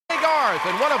Jennie Garth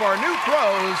and one of our new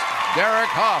pros,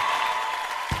 Hough.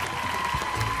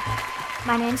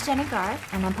 My name's Jennie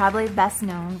Garth, and I'm probably best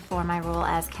known for my role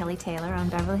as Kelly Taylor on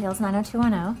Beverly Hills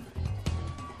 90210.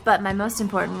 But my most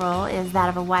important role is that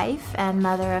of a wife and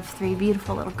mother of 3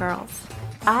 beautiful little girls.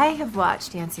 I have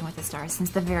watched Dancing with the Stars since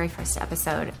the very first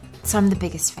episode, so I'm the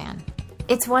biggest fan.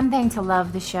 It's one thing to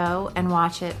love the show and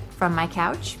watch it from my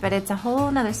couch, but it's a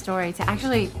whole nother story to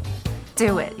actually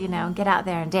do it, you know, get out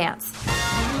there and dance.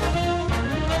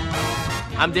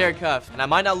 I'm Hough, and I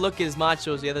might not look as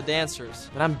macho as the other dancers,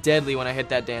 but I'm deadly when I hit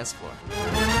that dance floor.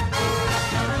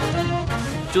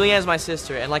 Julianne's my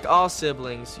sister, and like all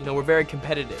siblings, you know, we're very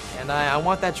competitive, and I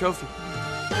want that trophy.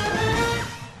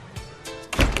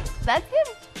 That's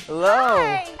him. Hello.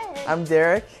 Hi. I'm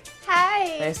Derek.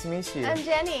 Hi. Nice to meet you. I'm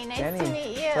Jennie. Nice to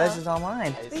meet you. Pleasure's all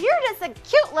mine. You're just a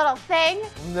cute little thing.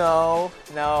 No.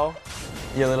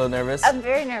 You're a little nervous? I'm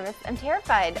very nervous. I'm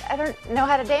terrified. I don't know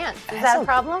how to dance. Is that a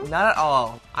problem? Not at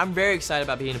all. I'm very excited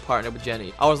about being a partner with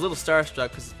Jennie. I was a little starstruck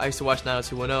because I used to watch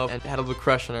 90210 and had a little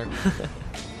crush on her.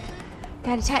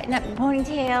 Gotta tighten up the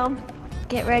ponytail.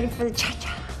 Get ready for the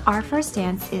cha-cha. Our first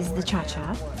dance is the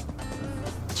cha-cha.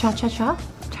 Cha-cha-cha?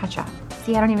 Cha-cha.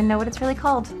 See, I don't even know what it's really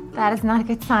called. That is not a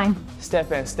good sign.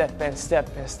 Step in, step in, step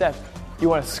in, step. You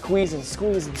want to squeeze and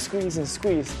squeeze and squeeze and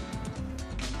squeeze.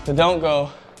 So don't go,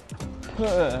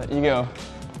 you go,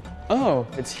 oh,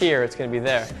 it's here, it's going to be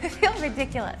there. I feel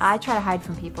ridiculous. I try to hide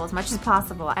from people as much as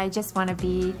possible. I just want to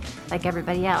be like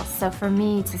everybody else. So for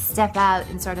me to step out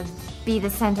and sort of be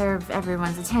the center of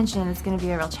everyone's attention is going to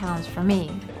be a real challenge for me.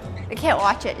 I can't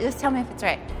watch it. Just tell me if it's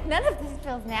right. None of this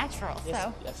feels natural,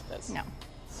 so. Yes, it does. No.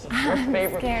 Your I'm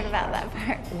favorite. scared about that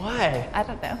part. Why? I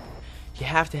don't know. You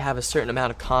have to have a certain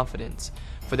amount of confidence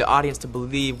for the audience to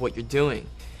believe what you're doing.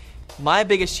 My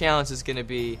biggest challenge is going to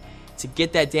be to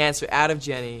get that dancer out of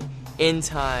Jennie in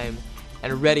time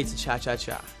and ready to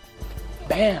cha-cha-cha.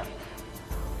 Bam.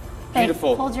 Thanks.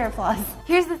 Beautiful. Hold your applause.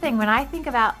 Here's the thing, when I think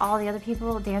about all the other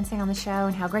people dancing on the show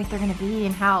and how great they're going to be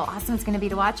and how awesome it's going to be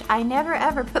to watch, I never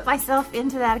ever put myself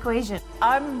into that equation.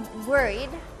 I'm worried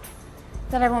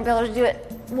that I won't be able to do it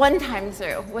one time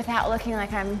through without looking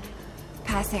like I'm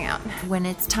passing out. When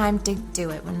it's time to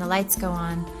do it, when the lights go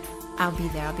on, I'll be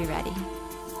there, I'll be ready.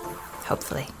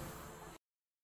 Hopefully.